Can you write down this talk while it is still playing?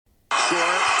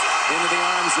into the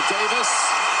arms of Davis.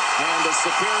 And a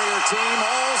superior team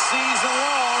all season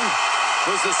long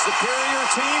was the superior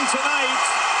team tonight.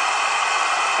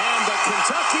 And the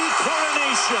Kentucky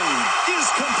coronation is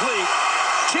complete.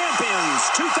 Champions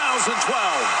 2012.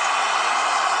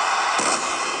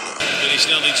 Benny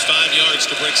Snell needs 5 yards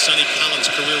to break Sonny Collins'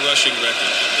 career rushing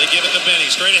record. They give it to Benny.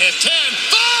 Straight ahead. 10,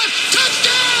 5,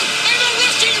 touchdown! And a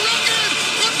rushing record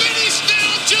for Benny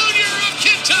Snell Jr. of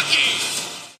Kentucky.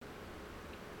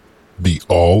 The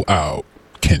All Out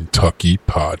Kentucky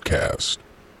Podcast.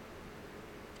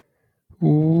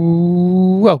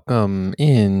 Welcome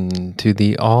into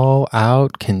the All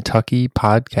Out Kentucky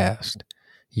Podcast,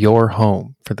 your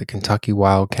home for the Kentucky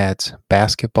Wildcats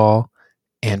basketball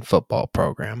and football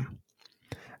program.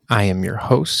 I am your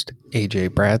host,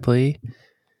 AJ Bradley,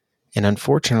 and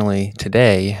unfortunately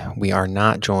today we are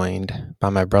not joined by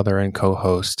my brother and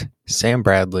co-host, Sam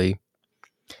Bradley,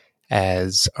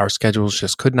 as our schedules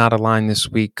just could not align this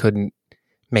week, couldn't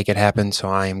make it happen, so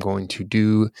I am going to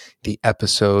do the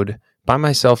episode by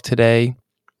myself today.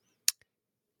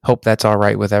 Hope that's all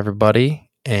right with everybody.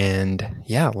 And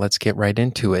yeah, let's get right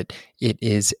into it. It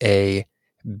is a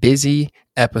busy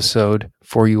episode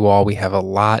for you all. We have a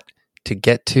lot to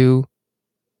get to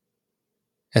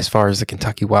as far as the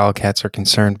Kentucky Wildcats are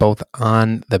concerned, both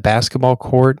on the basketball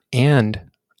court and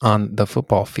on the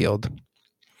football field.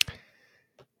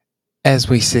 As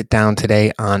we sit down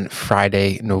today on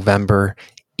Friday, November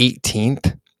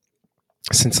 18th,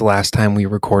 since the last time we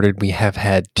recorded, we have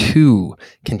had 2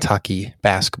 Kentucky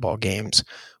basketball games,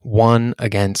 one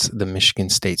against the Michigan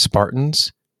State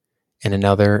Spartans and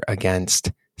another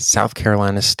against South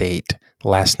Carolina State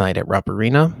last night at Rupp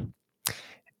Arena,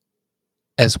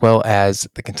 as well as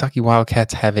the Kentucky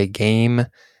Wildcats have a game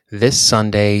this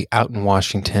Sunday out in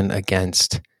Washington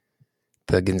against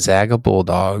the Gonzaga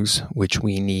Bulldogs, which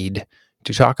we need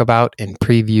to talk about and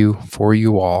preview for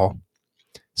you all.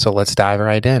 So let's dive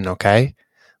right in, okay?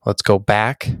 Let's go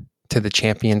back to the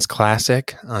Champions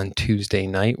Classic on Tuesday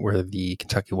night where the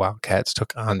Kentucky Wildcats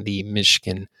took on the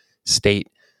Michigan State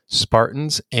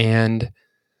Spartans. And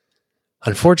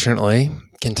unfortunately,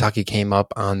 Kentucky came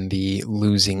up on the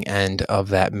losing end of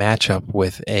that matchup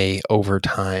with a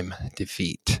overtime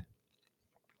defeat.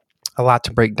 A lot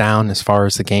to break down as far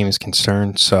as the game is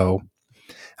concerned, so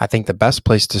I think the best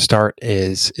place to start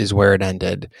is where it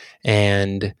ended.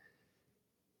 And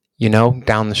you know,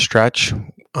 down the stretch,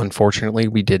 unfortunately,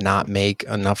 we did not make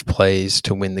enough plays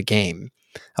to win the game.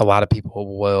 A lot of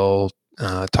people will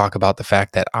talk about the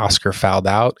fact that Oscar fouled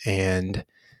out and,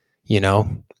 you know,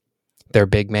 their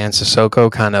big man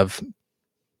Sissoko kind of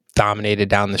dominated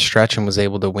down the stretch and was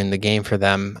able to win the game for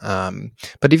them.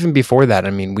 But even before that,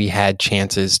 I mean, we had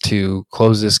chances to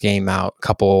close this game out. A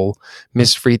couple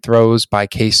missed free throws by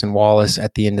Case and Wallace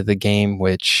at the end of the game,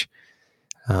 which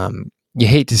you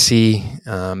hate to see.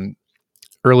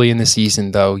 Early in the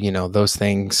season, though, you know, those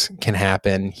things can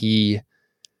happen.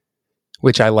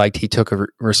 Which I liked, he took a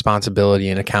responsibility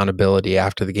and accountability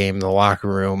after the game in the locker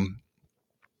room,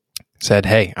 said,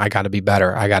 hey, I got to be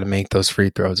better. I got to make those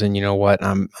free throws. And you know what?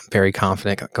 I'm very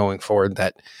confident going forward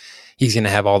that he's going to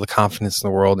have all the confidence in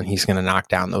the world and he's going to knock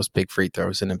down those big free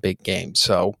throws in a big game.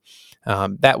 So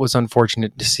that was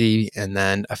unfortunate to see. And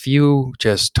then a few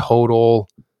just total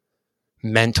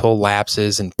mental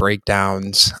lapses and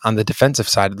breakdowns on the defensive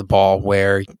side of the ball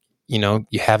where, you know,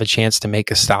 you have a chance to make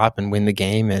a stop and win the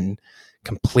game and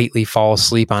completely fall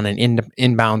asleep on an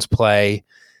inbounds play.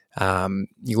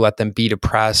 You let them beat a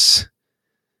press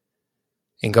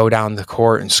and go down the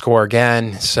court and score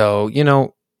again. So, you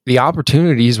know, the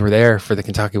opportunities were there for the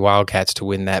Kentucky Wildcats to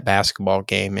win that basketball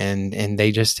game, and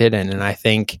they just didn't. And I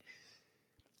think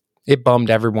it bummed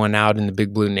everyone out in the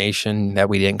Big Blue Nation that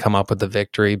we didn't come up with the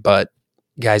victory, but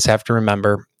guys have to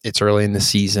remember it's early in the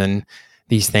season.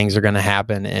 These things are going to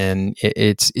happen, and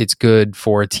it's good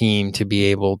for a team to be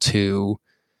able to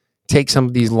take some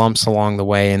of these lumps along the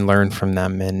way and learn from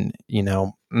them. And, you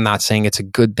know, I'm not saying it's a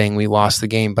good thing we lost the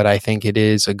game, but I think it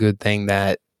is a good thing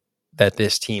that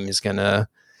this team is going to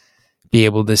be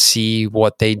able to see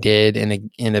what they did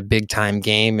in a big time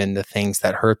game and the things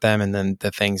that hurt them and then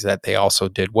the things that they also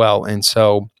did well. And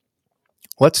so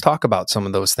let's talk about some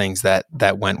of those things that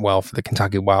went well for the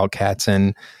Kentucky Wildcats.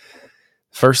 And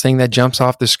first thing that jumps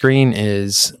off the screen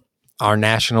is our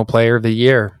National Player of the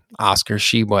Year,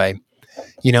 Oscar.St.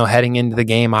 You know, heading into the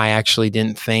game, I actually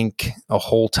didn't think a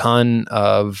whole ton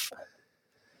of,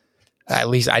 at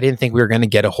least I didn't think we were going to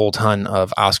get a whole ton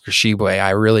of Oscar.St. I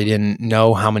really didn't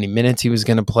know how many minutes he was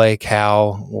going to play.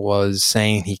 Cal was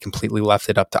saying he completely left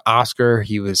it up to Oscar.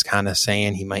 He was kind of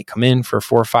saying he might come in for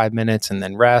 4 or 5 minutes and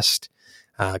then rest.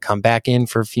 Come back in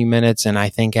for a few minutes. And I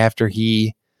think after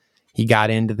he he got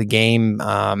into the game,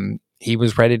 he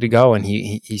was ready to go, and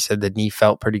he said the knee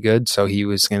felt pretty good, so he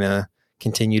was going to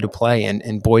continue to play,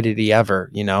 and boy did he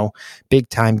ever. Big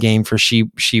time game for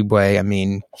Shibwe. I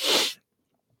mean,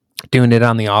 doing it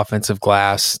on the offensive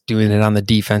glass, doing it on the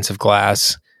defensive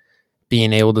glass,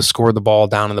 being able to score the ball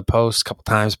down in the post a couple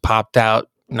times, popped out,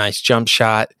 nice jump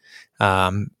shot.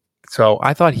 So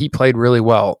I thought he played really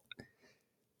well.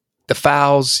 The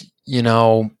fouls, he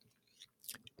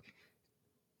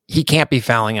can't be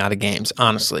fouling out of games,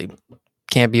 honestly.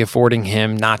 Can't be affording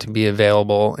him not to be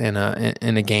available in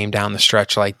a game down the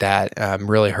stretch like that.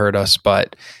 Really hurt us,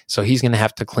 but so he's going to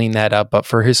have to clean that up. But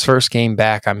for his first game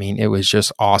back, I mean, it was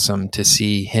just awesome to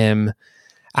see him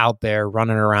out there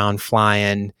running around,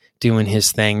 flying, doing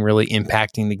his thing, really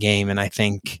impacting the game. And I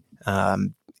think,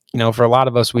 for a lot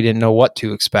of us, we didn't know what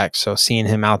to expect. So seeing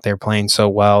him out there playing so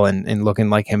well and looking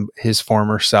like his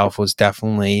former self was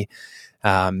definitely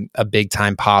a big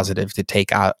time positive to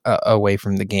take out away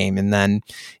from the game. And then,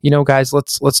 guys,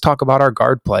 let's talk about our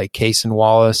guard play. Cason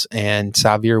Wallace and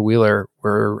Xavier Wheeler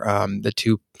were the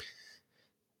two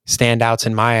standouts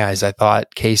in my eyes. I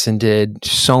thought Cason did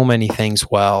so many things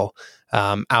well,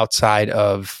 outside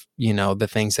of, the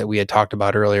things that we had talked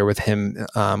about earlier with him,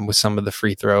 with some of the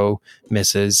free throw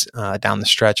misses down the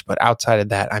stretch. But outside of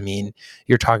that, I mean,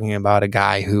 you're talking about a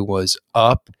guy who was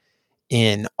up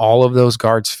in all of those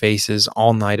guards' faces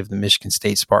all night of the Michigan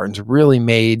State Spartans, really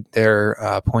made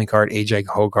their point guard, AJ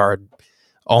Hoggard,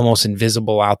 almost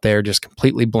invisible out there, just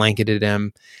completely blanketed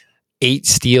him. 8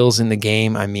 steals in the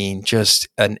game. I mean, just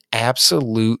an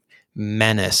absolute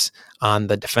menace on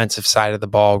the defensive side of the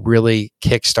ball, really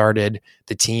kickstarted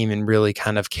the team and really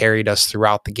kind of carried us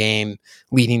throughout the game,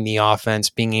 leading the offense,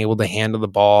 being able to handle the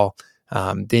ball,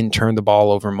 didn't turn the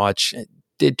ball over much,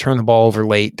 did turn the ball over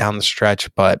late down the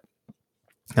stretch, but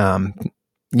he'll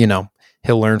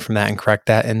learn from that and correct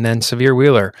that. And then Xavier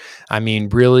Wheeler, I mean,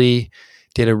 really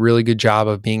did a really good job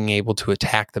of being able to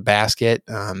attack the basket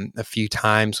a few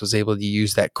times, was able to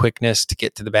use that quickness to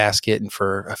get to the basket and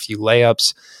for a few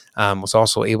layups, was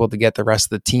also able to get the rest of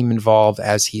the team involved,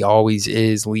 as he always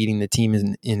is, leading the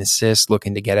team in assists,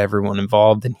 looking to get everyone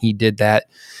involved, and he did that.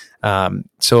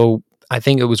 So I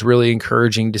think it was really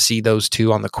encouraging to see those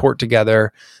two on the court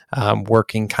together,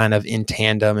 working kind of in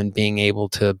tandem and being able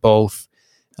to both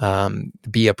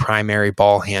be a primary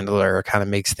ball handler. Kind of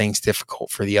makes things difficult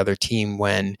for the other team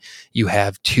when you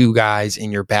have two guys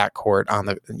in your backcourt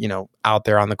out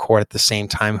there on the court at the same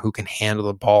time who can handle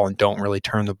the ball and don't really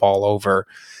turn the ball over.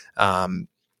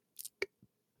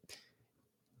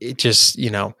 It just,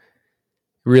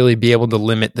 really be able to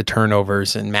limit the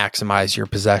turnovers and maximize your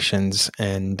possessions.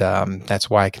 And that's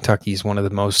why Kentucky is one of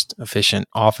the most efficient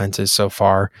offenses so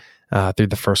far through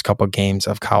the first couple of games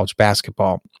of college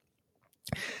basketball.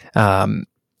 Where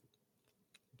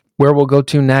we'll go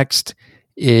to next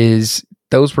is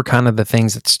those were kind of the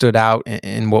things that stood out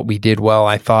in what we did well,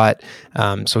 I thought.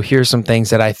 So here's some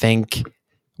things that I think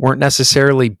weren't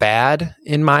necessarily bad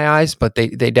in my eyes, but they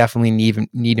definitely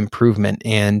need improvement.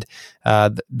 And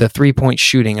the 3-point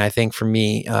shooting, I think for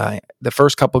me, the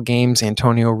first couple games,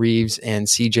 Antonio Reeves and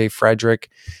CJ Frederick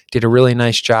did a really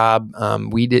nice job.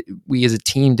 We as a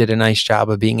team did a nice job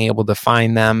of being able to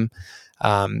find them.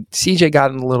 CJ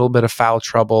got in a little bit of foul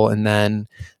trouble, and then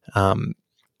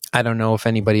I don't know if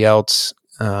anybody else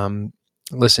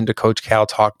listened to Coach Cal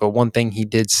talk, but one thing he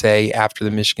did say after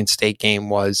the Michigan State game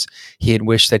was he had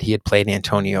wished that he had played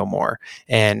Antonio more.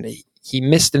 And he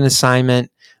missed an assignment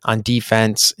on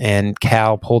defense, and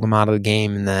Cal pulled him out of the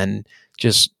game, and then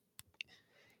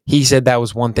he said that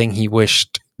was one thing he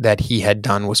wished that he had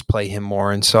done was play him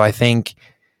more. And so I think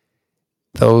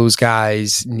those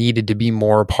guys needed to be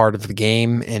more a part of the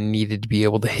game and needed to be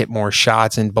able to hit more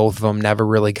shots, and both of them never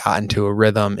really got into a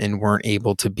rhythm and weren't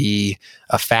able to be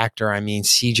a factor. I mean,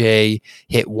 CJ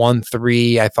hit 1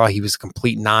 3. I thought he was a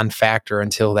complete non-factor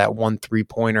until that 1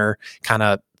 3-pointer. Kind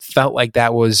of felt like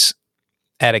that was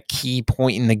at a key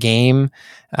point in the game.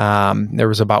 There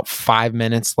was about 5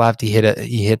 minutes left. He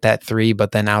hit that 3,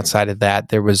 but then outside of that,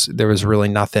 there was really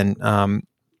nothing.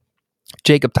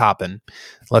 Jacob Toppin,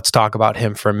 let's talk about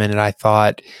him for a minute. I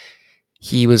thought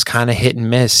he was kind of hit and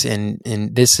miss, and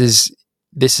this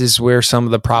is where some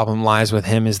of the problem lies with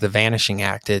him, is the vanishing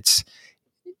act. It's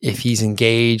if he's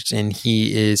engaged and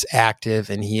he is active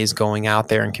and he is going out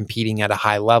there and competing at a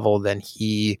high level, then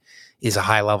he is a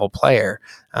high level player.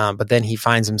 But then he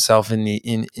finds himself in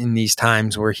these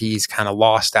times where he's kind of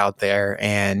lost out there,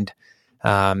 and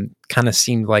kind of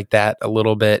seemed like that a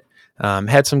little bit.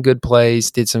 Had some good plays,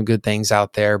 did some good things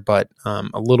out there, but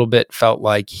a little bit felt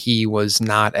like he was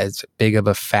not as big of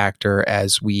a factor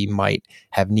as we might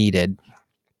have needed.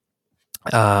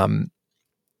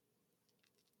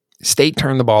 State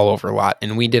turned the ball over a lot,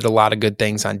 and we did a lot of good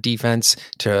things on defense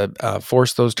to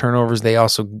force those turnovers. They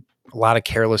also, a lot of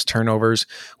careless turnovers.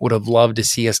 Would have loved to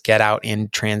see us get out in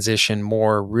transition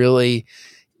more. Really,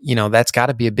 that's got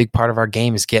to be a big part of our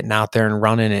game, is getting out there and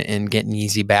running it and getting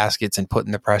easy baskets and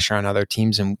putting the pressure on other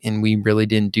teams, and we really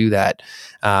didn't do that.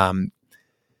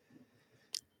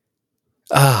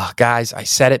 Guys, I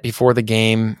said it before the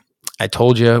game. I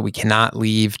told you we cannot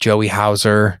leave Joey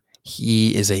Hauser.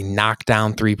 He is a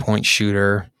knockdown 3-point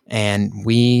shooter, and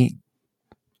we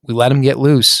let him get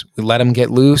loose. We let him get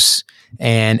loose,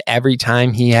 and every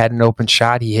time he had an open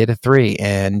shot, he hit a three.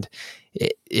 And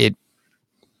it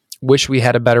wish we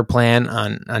had a better plan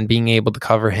on being able to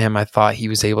cover him. I thought he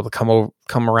was able to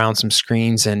come around some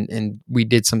screens, and we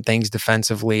did some things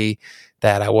defensively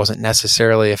that I wasn't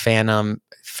necessarily a fan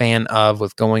of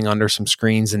with going under some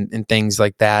screens and things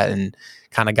like that, and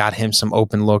kind of got him some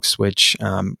open looks, which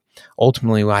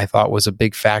ultimately I thought was a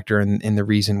big factor in the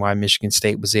reason why Michigan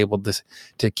State was able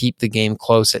to keep the game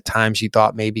close. At times you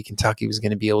thought maybe Kentucky was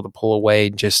going to be able to pull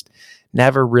away, just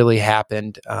never really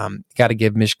happened. Got to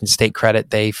give Michigan State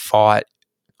credit. They fought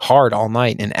hard all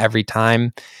night, and every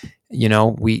time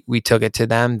we took it to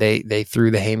them, they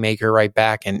threw the haymaker right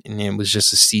back, and it was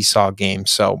just a seesaw game.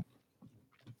 So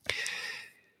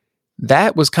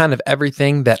that was kind of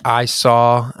everything that I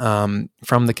saw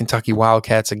from the Kentucky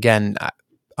Wildcats. Again,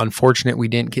 unfortunate we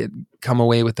didn't come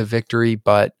away with the victory,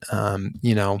 but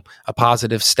a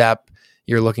positive step.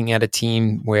 You're looking at a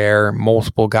team where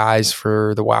multiple guys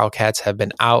for the Wildcats have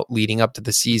been out leading up to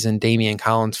the season. Damian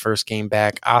Collins' first game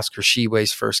back, Oscar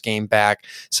Tshiebwe's first game back,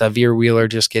 Xavier Wheeler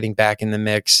just getting back in the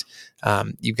mix.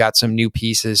 You've got some new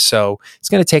pieces, so it's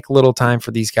going to take a little time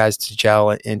for these guys to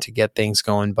gel and to get things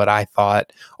going. But I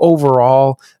thought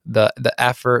overall the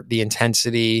effort, the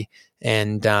intensity,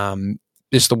 and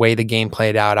just the way the game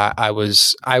played out, I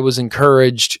was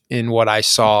encouraged in what I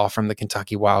saw from the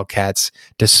Kentucky Wildcats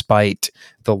despite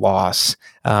the loss.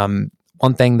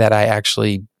 One thing that I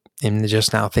actually am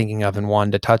just now thinking of and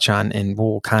wanted to touch on, and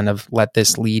we'll kind of let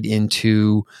this lead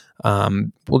into,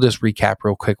 we'll just recap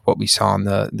real quick what we saw in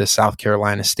the South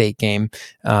Carolina State game.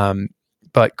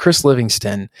 But Chris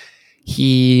Livingston,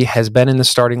 he has been in the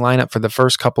starting lineup for the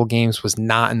first couple games, was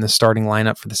not in the starting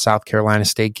lineup for the South Carolina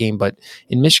State game, but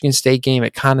in Michigan State game,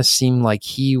 it kind of seemed like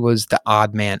he was the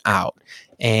odd man out.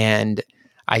 And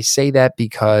I say that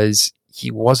because he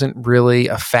wasn't really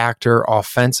a factor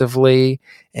offensively,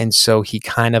 and so he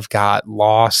kind of got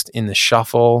lost in the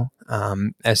shuffle,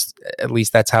 as at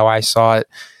least that's how I saw it.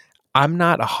 I'm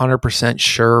not 100%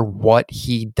 sure what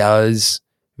he does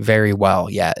very well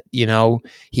yet.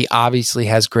 He obviously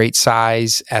has great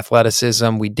size,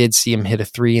 athleticism. We did see him hit a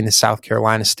three in the South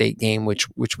Carolina State game, which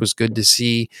was good to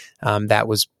see. That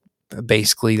was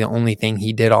basically the only thing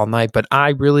he did all night. But I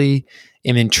really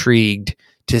am intrigued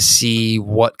to see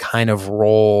what kind of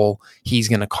role he's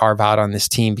going to carve out on this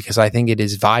team, because I think it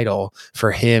is vital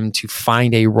for him to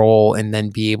find a role and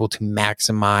then be able to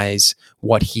maximize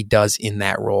what he does in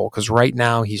that role. Because right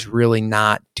now he's really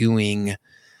not doing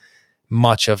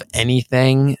much of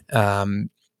anything.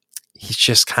 He's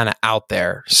just kind of out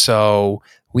there. So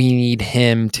we need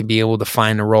him to be able to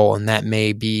find a role, and that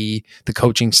may be the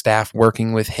coaching staff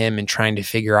working with him and trying to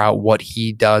figure out what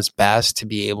he does best to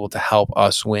be able to help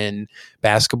us win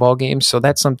basketball games. So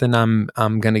that's something I'm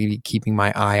going to be keeping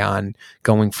my eye on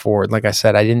going forward. Like I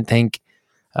said, I didn't think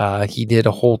he did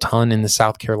a whole ton in the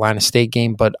South Carolina State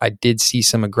game, but I did see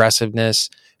some aggressiveness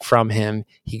from him.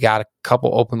 He got a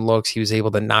couple open looks. He was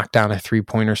able to knock down a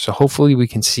 3-pointer. So hopefully we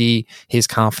can see his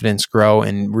confidence grow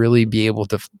and really be able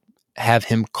to have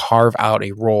him carve out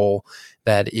a role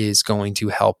that is going to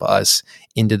help us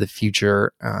into the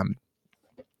future,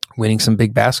 winning some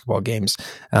big basketball games.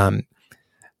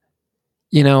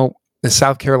 The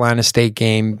South Carolina State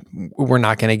game, we're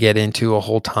not going to get into a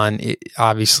whole ton.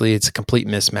 Obviously, it's a complete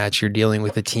mismatch. You're dealing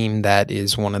with a team that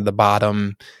is one of the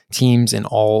bottom teams in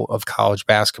all of college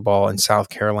basketball, and South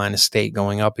Carolina State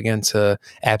going up against a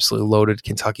absolutely loaded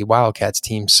Kentucky Wildcats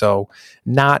team. So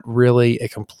not really a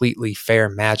completely fair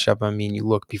matchup. I mean, you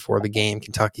look before the game,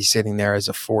 Kentucky sitting there as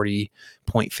a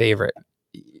 40-point favorite.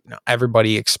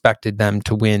 Everybody expected them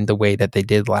to win the way that they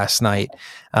did last night.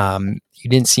 You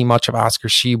didn't see much of Oscar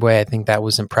Tshiebwe. I think that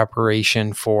was in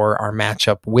preparation for our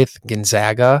matchup with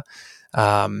Gonzaga.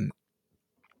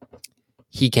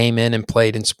 He came in and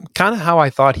played in kind of how I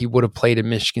thought he would have played a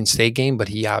Michigan State game, but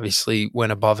he obviously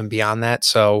went above and beyond that.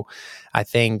 So I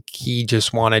think he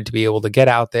just wanted to be able to get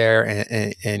out there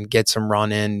and get some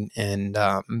run in and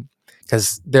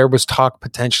because there was talk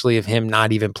potentially of him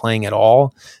not even playing at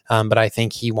all. But I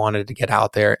think he wanted to get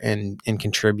out there and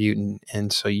contribute.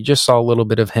 And so you just saw a little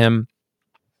bit of him.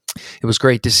 It was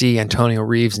great to see Antonio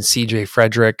Reeves and CJ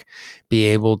Frederick be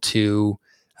able to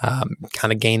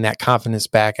kind of gain that confidence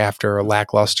back after a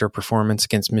lackluster performance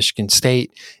against Michigan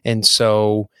State. And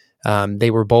so they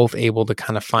were both able to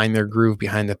kind of find their groove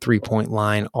behind the 3-point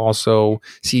line. Also,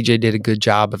 CJ did a good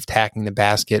job of attacking the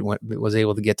basket, was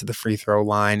able to get to the free throw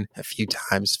line a few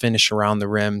times, finish around the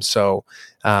rim. So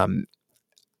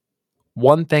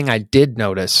one thing I did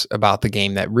notice about the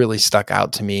game that really stuck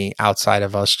out to me outside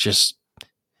of us just,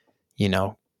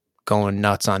 going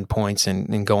nuts on points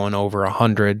and going over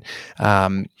 100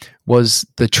 was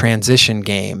the transition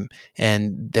game.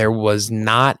 And there was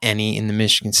not any in the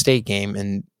Michigan State game.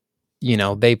 And,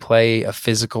 they play a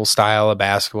physical style of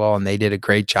basketball, and they did a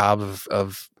great job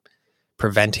of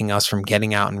preventing us from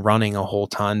getting out and running a whole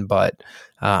ton. But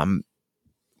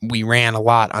we ran a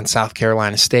lot on South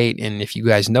Carolina State. And if you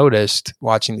guys noticed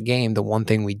watching the game, the one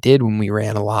thing we did when we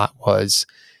ran a lot was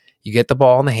you get the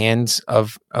ball in the hands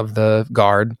of the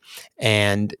guard,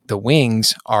 and the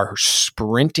wings are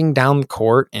sprinting down the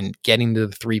court and getting to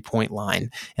the 3-point line.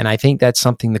 And I think that's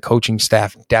something the coaching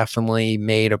staff definitely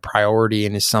made a priority,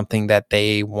 and is something that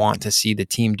they want to see the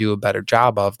team do a better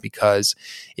job of, because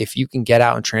if you can get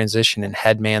out in transition and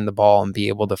headman the ball and be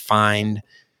able to find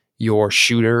your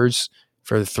shooters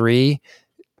for the three,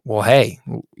 well, hey,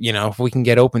 if we can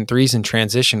get open threes in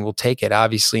transition, we'll take it.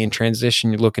 Obviously, in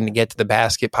transition, you're looking to get to the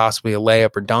basket, possibly a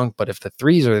layup or dunk. But if the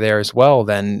threes are there as well,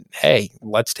 then, hey,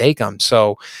 let's take them.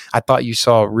 So I thought you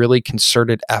saw a really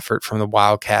concerted effort from the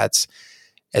Wildcats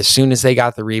as soon as they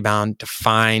got the rebound to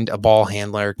find a ball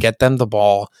handler, get them the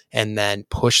ball, and then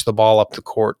push the ball up the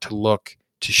court to look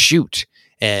to shoot.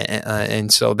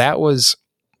 And so that was,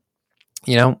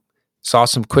 saw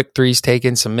some quick threes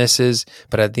taken, some misses,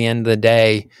 but at the end of the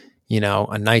day,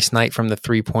 a nice night from the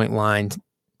 3-point line,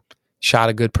 shot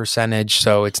a good percentage.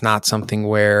 So it's not something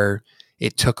where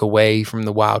it took away from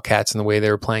the Wildcats and the way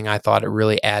they were playing. I thought it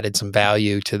really added some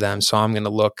value to them. So I'm going to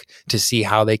look to see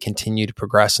how they continue to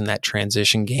progress in that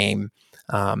transition game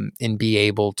and be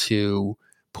able to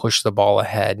push the ball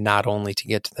ahead, not only to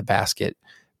get to the basket,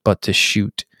 but to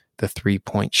shoot the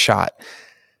 3-point shot.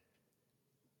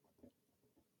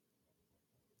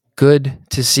 Good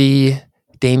to see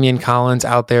Damian Collins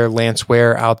out there, Lance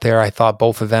Ware out there. I thought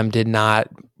both of them did not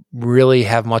really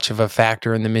have much of a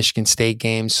factor in the Michigan State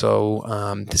game. So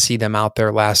to see them out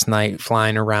there last night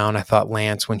flying around, I thought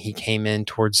Lance, when he came in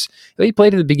he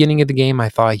played at the beginning of the game, I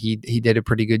thought he did a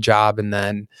pretty good job. And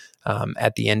then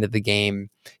at the end of the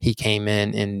game, he came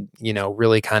in and,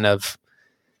 really kind of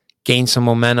gained some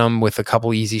momentum with a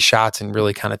couple easy shots and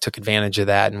really kind of took advantage of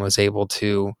that and was able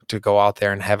to go out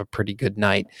there and have a pretty good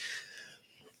night.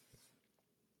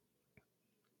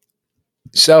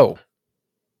 So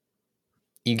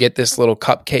you get this little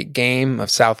cupcake game of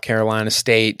South Carolina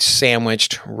State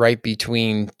sandwiched right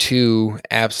between two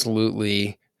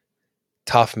absolutely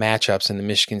tough matchups in the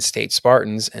Michigan State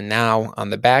Spartans, and now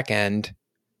on the back end,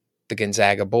 the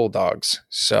Gonzaga Bulldogs.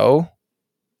 So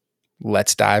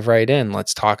let's dive right in.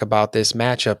 Let's talk about this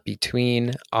matchup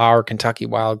between our Kentucky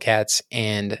Wildcats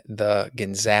and the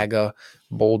Gonzaga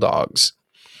Bulldogs.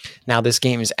 Now, this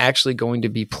game is actually going to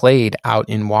be played out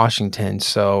in Washington,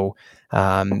 so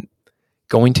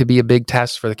going to be a big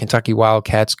test for the Kentucky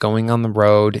Wildcats going on the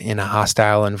road in a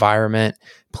hostile environment,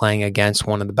 playing against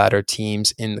one of the better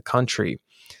teams in the country.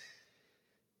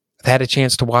 I've had a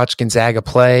chance to watch Gonzaga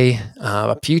play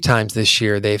a few times this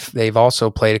year. They've also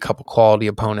played a couple quality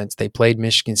opponents. They played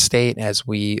Michigan State, as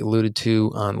we alluded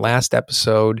to on last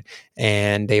episode,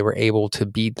 and they were able to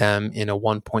beat them in a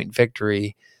 1-point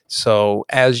victory. So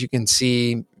as you can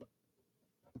see,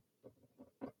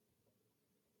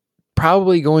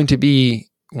 probably going to be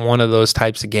one of those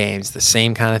types of games, the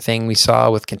same kind of thing we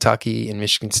saw with Kentucky and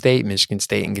Michigan State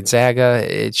and Gonzaga.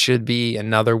 It should be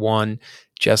another one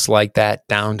just like that,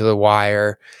 down to the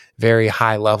wire, very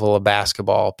high level of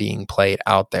basketball being played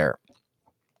out there.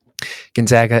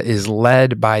 Gonzaga is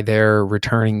led by their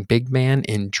returning big man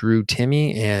in Drew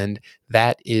Timme, and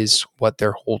that is what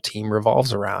their whole team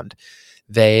revolves around.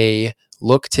 They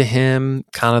look to him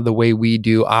kind of the way we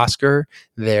do Oscar.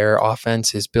 Their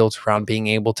offense is built around being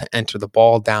able to enter the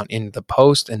ball down into the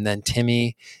post, and then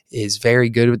Timme is very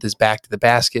good with his back to the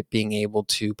basket, being able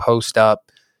to post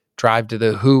up, drive to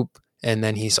the hoop, and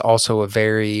then he's also a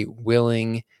very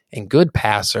willing and good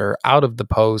passer out of the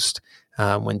post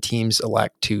when teams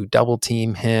elect to double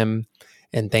team him.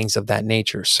 and things of that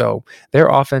nature. So their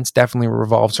offense definitely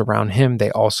revolves around him.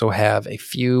 They also have a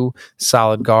few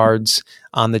solid guards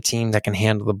on the team that can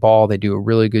handle the ball. They do a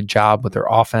really good job with their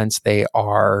offense. They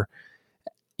are,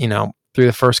 through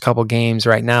the first couple games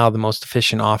right now, the most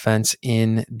efficient offense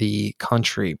in the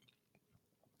country.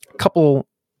 A couple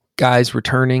guys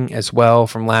returning as well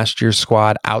from last year's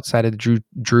squad outside of Drew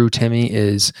Timme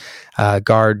is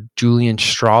guard Julian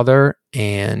Strother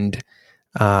and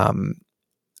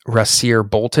Rasir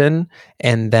Bolton.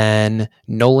 And then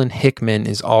Nolan Hickman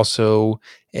is also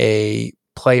a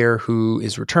player who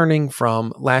is returning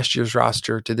from last year's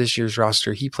roster to this year's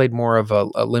roster. He played more of a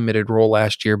limited role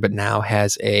last year, but now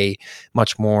has a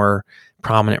much more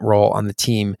prominent role on the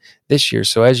team this year.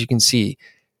 So as you can see,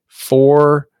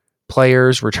 4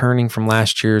 players returning from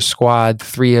last year's squad,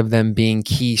 3 of them being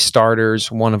key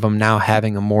starters, one of them now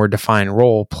having a more defined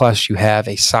role. Plus you have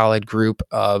a solid group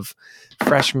of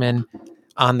freshmen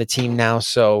on the team now.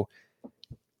 So,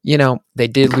 they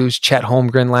did lose Chet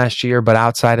Holmgren last year, but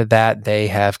outside of that, they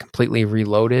have completely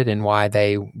reloaded and why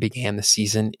they began the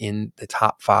season in the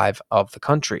top 5 of the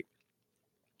country.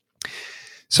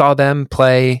 Saw them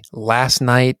play last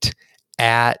night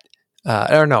at,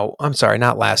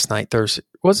 not last night.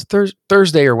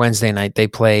 Thursday or Wednesday night. They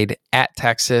played at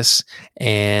Texas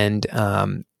and,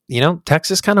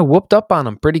 Texas kind of whooped up on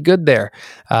them pretty good there.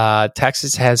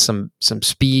 Texas has some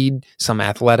speed, some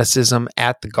athleticism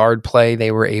at the guard play.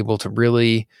 They were able to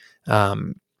really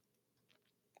kind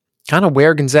of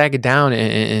wear Gonzaga down,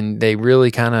 and they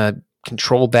really kind of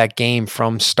controlled that game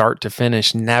from start to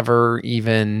finish. Never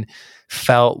even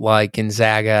felt like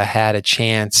Gonzaga had a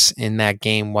chance in that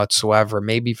game whatsoever.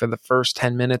 Maybe for the first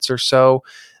 10 minutes or so.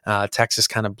 Texas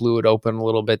kind of blew it open a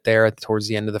little bit there towards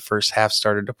the end of the first half,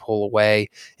 started to pull away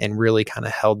and really kind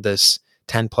of held this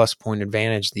 10-plus point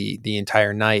advantage the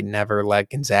entire night, never let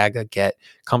Gonzaga get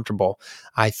comfortable.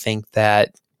 I think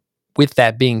that with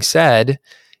that being said,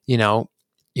 you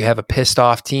have a pissed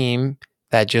off team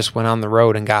that just went on the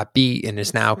road and got beat and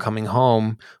is now coming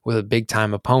home with a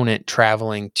big-time opponent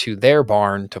traveling to their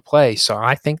barn to play. So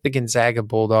I think the Gonzaga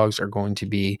Bulldogs are going to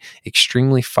be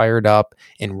extremely fired up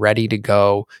and ready to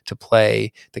go to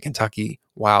play the Kentucky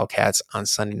Wildcats on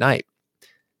Sunday night.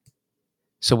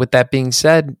 So with that being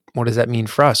said, what does that mean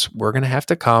for us? We're going to have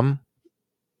to come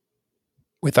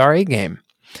with our A game.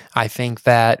 I think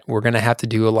that we're going to have to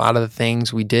do a lot of the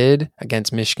things we did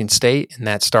against Michigan State, and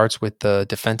that starts with the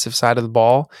defensive side of the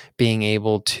ball, being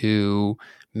able to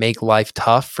make life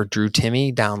tough for Drew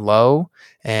Timme down low,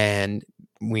 and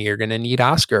we are going to need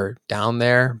Oscar down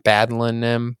there, battling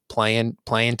him, playing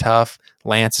tough.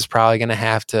 Lance is probably going to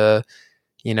have to,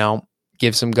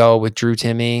 give some go with Drew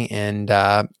Timme, and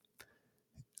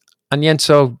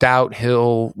Onyenso, doubt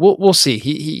we'll see.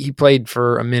 He played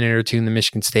for a minute or two in the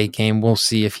Michigan State game. We'll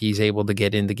see if he's able to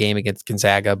get in the game against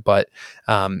Gonzaga. But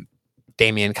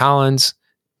Damian Collins,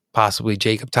 possibly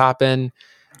Jacob Toppin,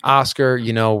 Oscar,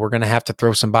 we're going to have to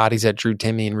throw some bodies at Drew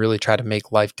Timme and really try to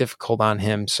make life difficult on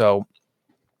him. So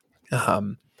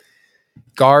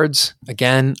guards,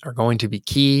 again, are going to be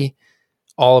key.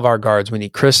 All of our guards. We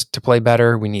need Chris to play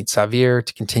better. We need Xavier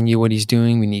to continue what he's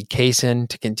doing. We need Kaysen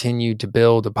to continue to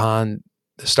build upon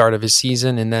the start of his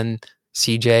season. And then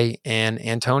CJ and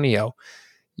Antonio.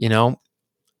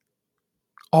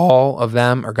 All of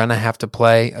them are going to have to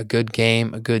play a good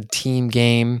game, a good team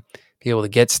game, be able to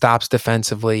get stops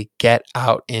defensively, get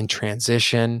out in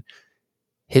transition,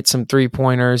 hit some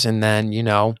 3-pointers, and then,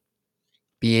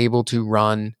 be able to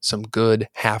run some good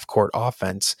half-court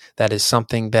offense. That is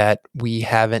something that we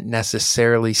haven't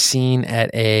necessarily seen at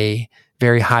a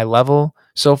very high level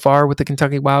so far with the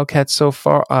Kentucky Wildcats. So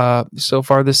far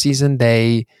this season,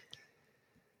 they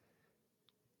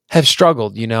have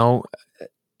struggled.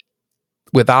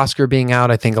 With Oscar being out,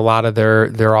 I think a lot of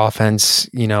their offense,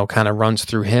 kind of runs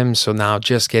through him. So now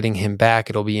just getting him back,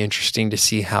 it'll be interesting to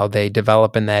see how they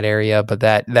develop in that area. But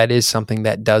that is something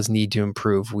that does need to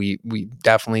improve. We've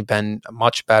definitely been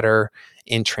much better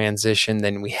in transition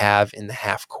than we have in the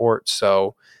half court.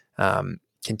 So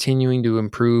continuing to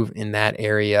improve in that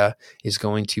area is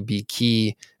going to be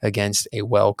key against a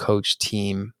well-coached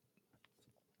team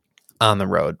on the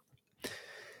road.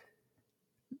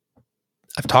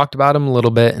 I've talked about him a little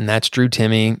bit, and that's Drew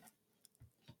Timme.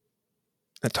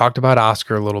 I talked about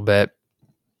Oscar a little bit.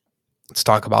 Let's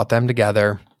talk about them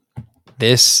together.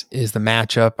 This is the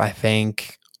matchup I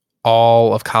think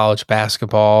all of college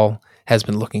basketball has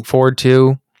been looking forward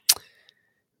to.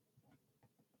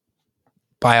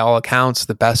 by all accounts,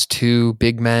 the best two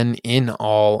big men in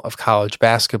all of college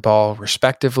basketball,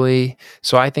 respectively.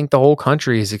 So I think the whole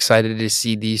country is excited to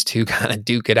see these two kind of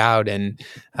duke it out. And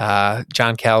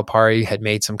John Calipari had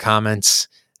made some comments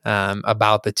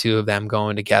about the two of them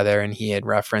going together, and he had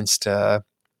referenced an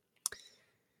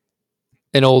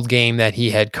old game that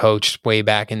he had coached way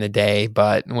back in the day,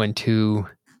 but when two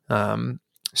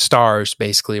stars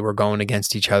basically were going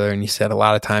against each other. And he said a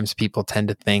lot of times people tend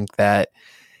to think that,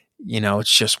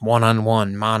 it's just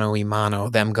one-on-one, mano-a-mano,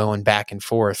 them going back and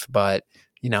forth. But,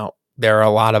 there are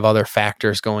a lot of other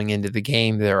factors going into the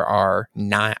game. There are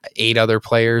 8 other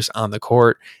players on the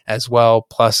court as well,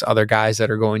 plus other guys that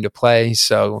are going to play.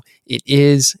 So it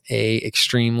is a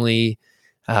extremely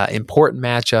important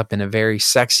matchup and a very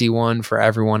sexy one for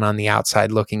everyone on the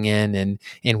outside looking in,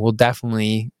 and will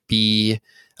definitely be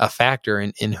a factor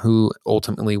in who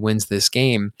ultimately wins this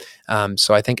game.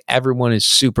 So I think everyone is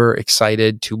super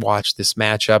excited to watch this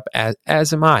matchup,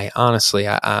 as am I. Honestly,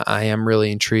 I am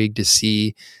really intrigued to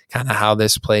see kind of how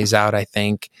this plays out. I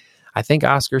think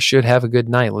Oscar should have a good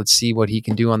night. Let's see what he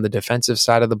can do on the defensive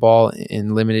side of the ball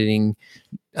in limiting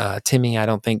Timmy. I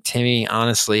don't think Timmy,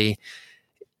 honestly,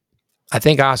 I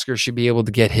think Oscar should be able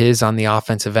to get his on the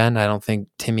offensive end. I don't think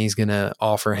Timmy's going to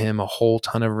offer him a whole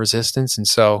ton of resistance. And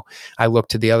so I look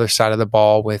to the other side of the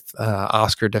ball with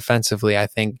Oscar defensively. I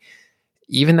think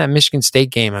even that Michigan State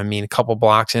game, a couple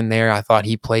blocks in there, I thought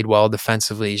he played well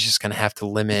defensively. He's just going to have to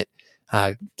limit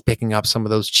picking up some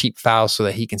of those cheap fouls so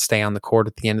that he can stay on the court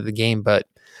at the end of the game. But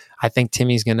I think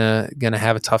Timmy's going to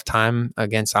have a tough time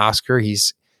against Oscar.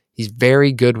 He's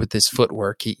very good with his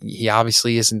footwork. He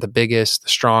obviously isn't the biggest, the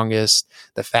strongest,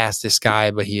 the fastest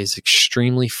guy, but he is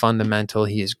extremely fundamental.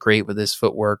 He is great with his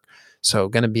footwork. So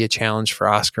going to be a challenge for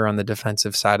Oscar on the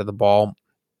defensive side of the ball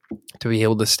to be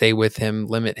able to stay with him,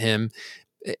 limit him.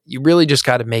 You really just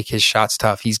got to make his shots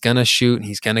tough. He's going to shoot and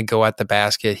he's going to go at the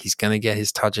basket. He's going to get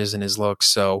his touches and his looks.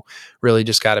 So really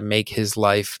just got to make his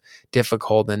life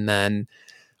difficult. And then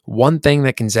one thing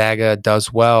that Gonzaga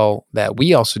does well that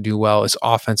we also do well is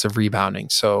offensive rebounding.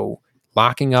 So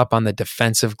locking up on the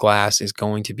defensive glass is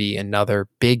going to be another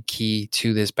big key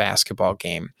to this basketball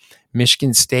game.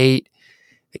 Michigan State,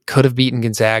 it could have beaten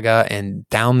Gonzaga, and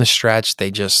down the stretch, they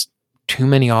just too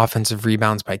many offensive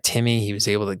rebounds by Timmy. He was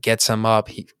able to get some up.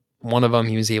 One of them,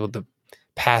 he was able to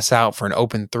pass out for an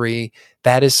open 3.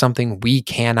 That is something we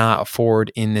cannot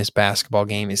afford in this basketball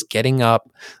game, is giving up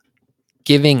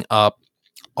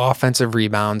offensive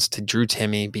rebounds to Drew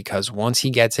Timme, because once he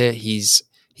gets it, he's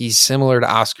similar to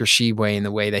Oscar Tshiebwe in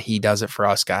the way that he does it for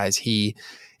us guys. He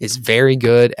is very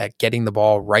good at getting the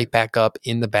ball right back up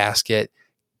in the basket,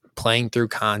 playing through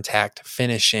contact,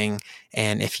 finishing,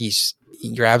 and if he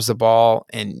grabs the ball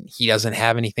and he doesn't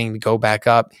have anything to go back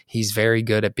up, he's very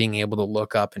good at being able to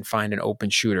look up and find an open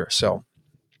shooter. So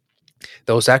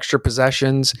those extra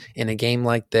possessions in a game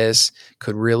like this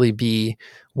could really be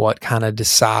what kind of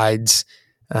decides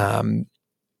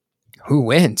who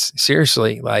wins.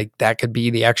 Seriously, like that could be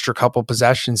the extra couple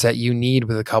possessions that you need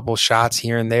with a couple shots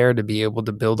here and there to be able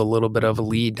to build a little bit of a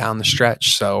lead down the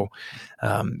stretch. So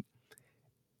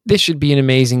this should be an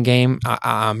amazing game.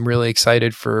 I'm really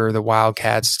excited for the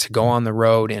Wildcats to go on the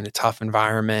road in a tough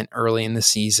environment early in the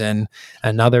season.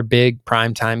 Another big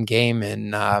primetime game.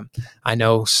 And I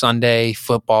know Sunday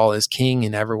football is king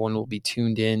and everyone will be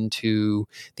tuned in to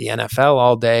the NFL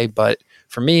all day. But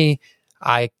for me,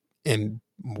 I am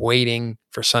waiting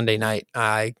for Sunday night.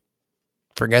 I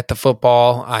forget the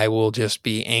football. I will just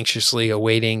be anxiously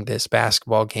awaiting this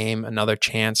basketball game. Another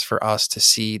chance for us to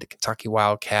see the Kentucky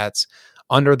Wildcats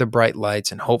under the bright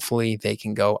lights, and hopefully they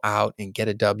can go out and get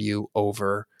a W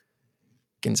over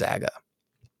Gonzaga.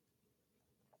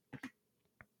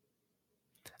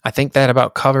 I think that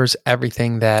about covers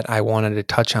everything that I wanted to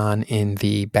touch on in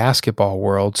the basketball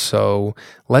world. So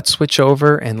let's switch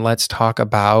over and let's talk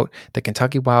about the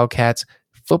Kentucky Wildcats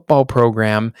football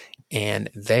program and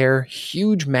their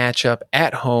huge matchup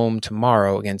at home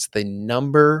tomorrow against the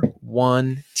number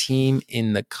 1 team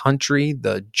in the country,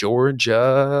 the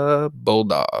Georgia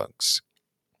Bulldogs.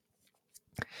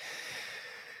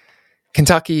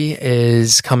 Kentucky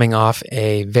is coming off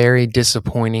a very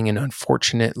disappointing and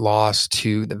unfortunate loss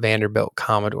to the Vanderbilt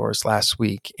Commodores last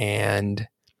week, and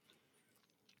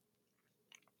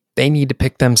they need to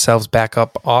pick themselves back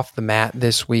up off the mat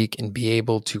this week and be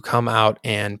able to come out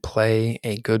and play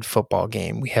a good football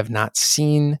game. We have not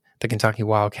seen the Kentucky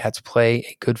Wildcats play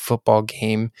a good football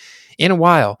game in a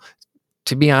while,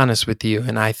 to be honest with you,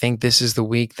 and I think this is the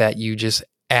week that you just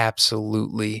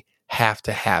absolutely have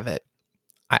to have it.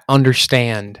 I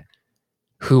understand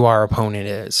who our opponent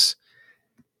is.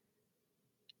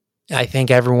 I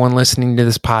think everyone listening to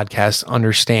this podcast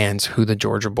understands who the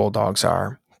Georgia Bulldogs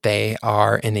are. They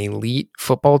are an elite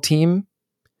football team.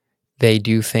 They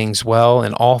do things well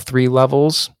in all three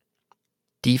levels.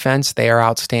 Defense, they are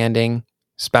outstanding.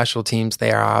 Special teams,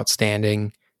 they are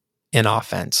outstanding. In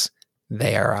offense,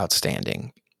 they are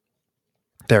outstanding.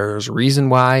 There's a reason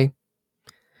why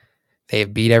they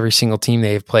have beat every single team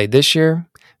they have played this year.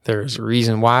 There's a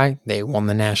reason why they won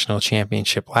the national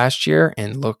championship last year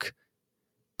and look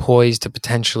poised to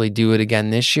potentially do it again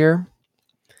this year.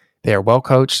 They are well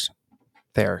coached,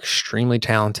 they are extremely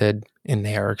talented, and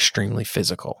they are extremely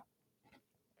physical.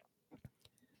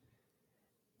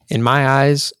 In my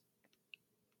eyes,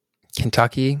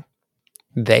 Kentucky,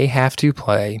 they have to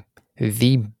play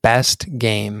the best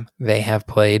game they have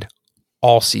played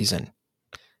all season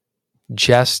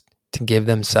just to give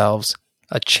themselves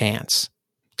a chance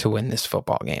to win this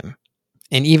football game.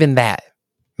 And even that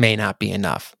may not be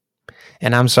enough.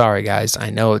 And I'm sorry, guys.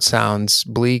 I know it sounds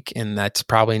bleak and that's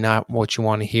probably not what you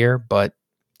want to hear, but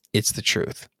it's the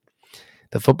truth.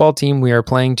 The football team we are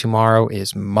playing tomorrow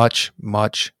is much,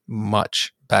 much,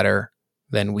 much better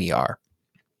than we are.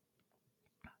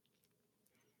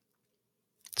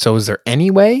 So is there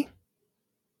any way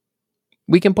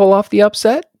we can pull off the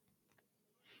upset?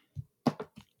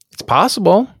 It's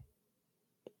possible.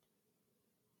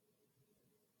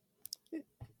 It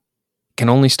can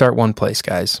only start one place,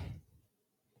 guys.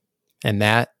 And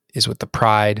that is with the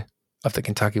pride of the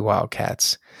Kentucky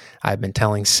Wildcats. I've been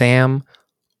telling Sam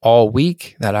all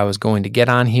week that I was going to get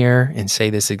on here and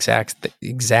say this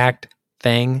exact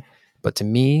thing. But to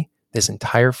me, this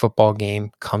entire football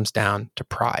game comes down to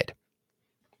pride.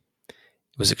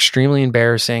 It was extremely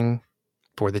embarrassing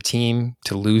for the team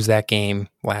to lose that game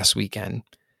last weekend.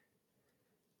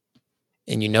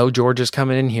 And you know Georgia's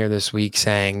coming in here this week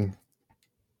saying,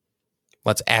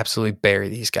 let's absolutely bury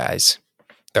these guys.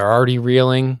 They're already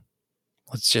reeling.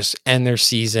 Let's just end their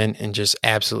season and just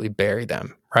absolutely bury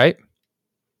them, right?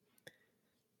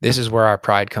 This is where our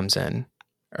pride comes in.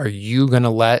 Are you going to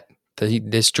let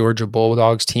this Georgia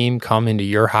Bulldogs team come into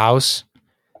your house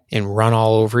and run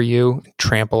all over you,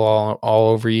 trample all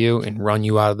over you, and run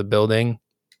you out of the building?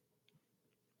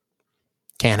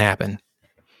 Can't happen.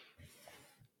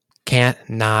 Can't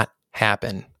not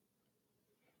happen.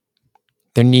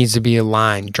 There needs to be a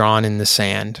line drawn in the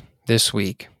sand this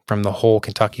week from the whole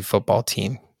Kentucky football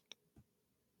team.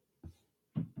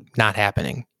 Not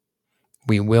happening.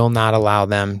 We will not allow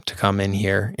them to come in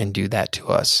here and do that to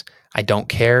us. I don't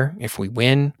care if we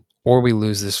win or we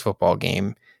lose this football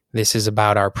game. This is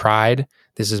about our pride.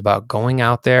 This is about going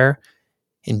out there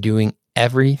and doing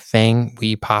everything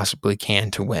we possibly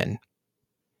can to win.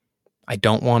 I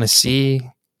don't want to see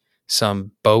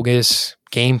some bogus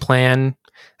game plan.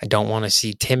 I don't want to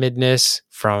see timidness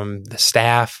from the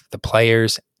staff, the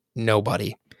players,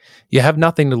 nobody. You have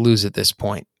nothing to lose at this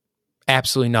point.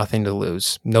 Absolutely nothing to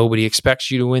lose. Nobody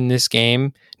expects you to win this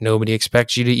game. Nobody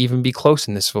expects you to even be close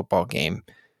in this football game.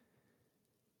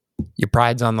 Your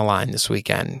pride's on the line this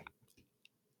weekend.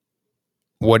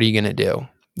 What are you going to do?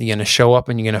 You're going to show up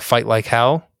and you're going to fight like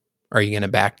hell, or are you going to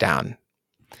back down?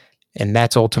 And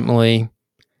that's ultimately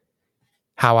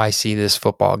how I see this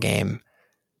football game.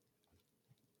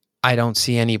 I don't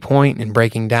see any point in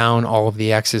breaking down all of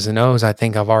the X's and O's. I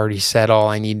think I've already said all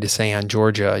I need to say on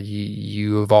Georgia.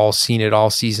 You have all seen it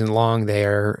all season long. They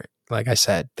are, like I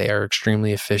said, they are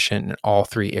extremely efficient in all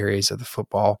three areas of the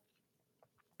football.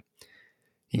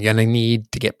 You're going to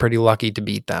need to get pretty lucky to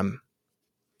beat them.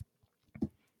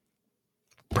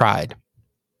 Pride.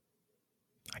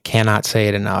 I cannot say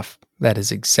it enough. That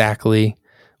is exactly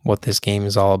what this game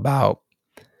is all about.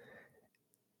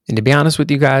 And to be honest with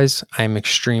you guys, I'm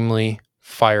extremely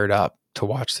fired up to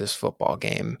watch this football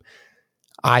game.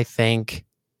 I think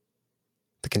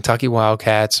the Kentucky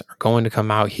Wildcats are going to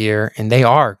come out here and they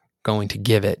are going to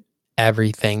give it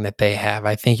everything that they have.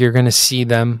 I think you're going to see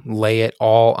them lay it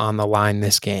all on the line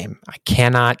this game. I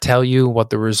cannot tell you what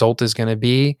the result is going to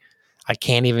be. I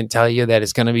can't even tell you that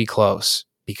it's going to be close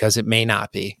because it may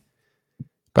not be.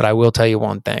 But I will tell you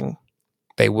one thing.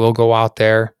 They will go out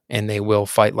there and they will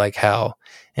fight like hell.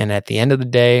 And at the end of the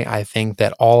day, I think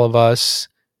that all of us,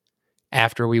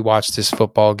 after we watch this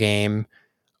football game,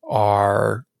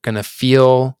 are going to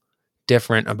feel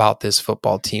different about this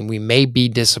football team. We may be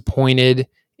disappointed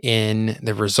in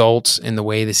the results and the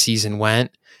way the season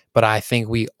went, but I think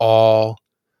we all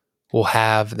will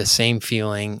have the same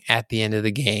feeling at the end of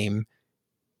the game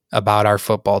about our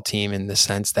football team, in the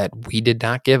sense that we did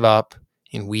not give up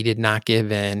and we did not give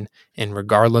in. And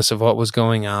regardless of what was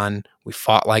going on, we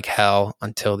fought like hell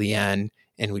until the end,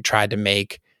 and we tried to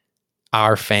make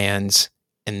our fans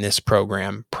and this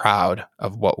program proud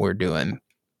of what we're doing.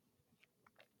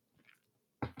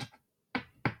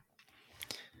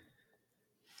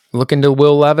 Looking to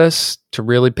Will Levis to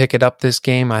really pick it up this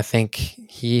game. I think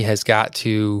he has got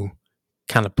to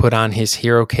kind of put on his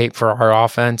hero cape for our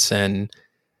offense, and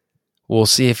we'll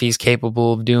see if he's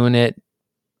capable of doing it.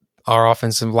 Our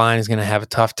offensive line is going to have a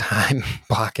tough time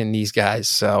blocking these guys.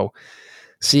 So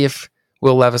see if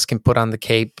Will Levis can put on the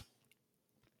cape,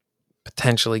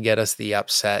 potentially get us the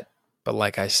upset. But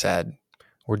like I said,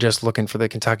 we're just looking for the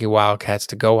Kentucky Wildcats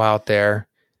to go out there,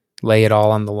 lay it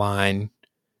all on the line,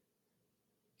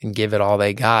 and give it all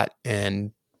they got.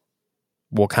 And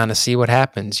we'll kind of see what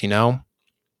happens, you know?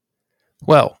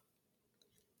 Well,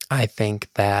 I think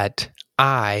that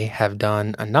I have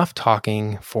done enough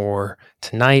talking for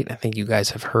tonight. I think you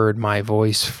guys have heard my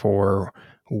voice for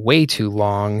way too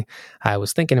long. I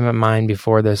was thinking in my mind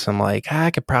before this, I'm like,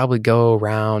 I could probably go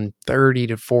around 30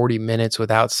 to 40 minutes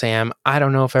without Sam. I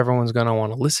don't know if everyone's going to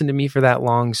want to listen to me for that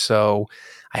long, so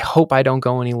I hope I don't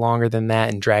go any longer than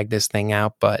that and drag this thing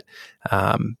out, but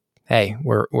hey,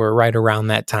 we're right around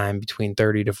that time, between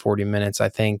 30 to 40 minutes. I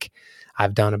think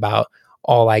I've done about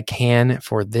all I can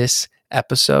for this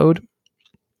episode.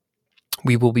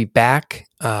 We will be back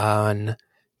on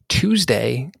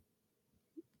Tuesday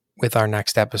with our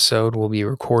next episode. We'll be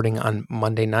recording on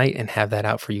Monday night and have that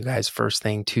out for you guys first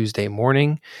thing Tuesday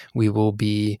morning. We will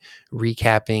be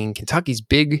recapping Kentucky's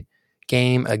big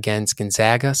game against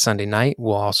Gonzaga Sunday night.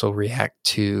 We'll also react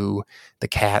to the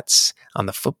Cats on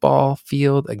the football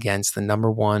field against the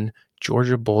 #1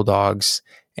 Georgia Bulldogs,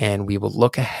 and we will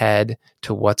look ahead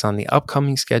to what's on the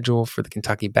upcoming schedule for the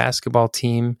Kentucky basketball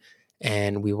team,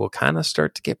 and we will kind of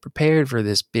start to get prepared for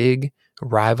this big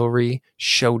rivalry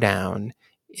showdown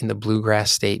in the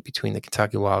Bluegrass State between the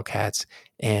Kentucky Wildcats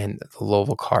and the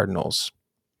Louisville Cardinals.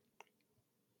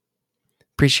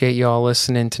 Appreciate you all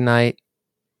listening tonight.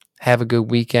 Have a good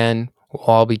weekend. We'll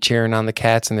all be cheering on the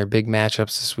Cats in their big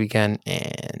matchups this weekend,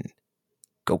 and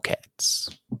go Cats.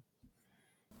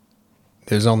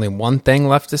 There's only one thing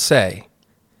left to say.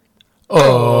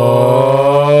 O-C-A-T-S,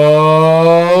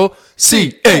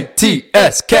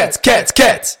 Cats, Cats,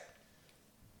 Cats.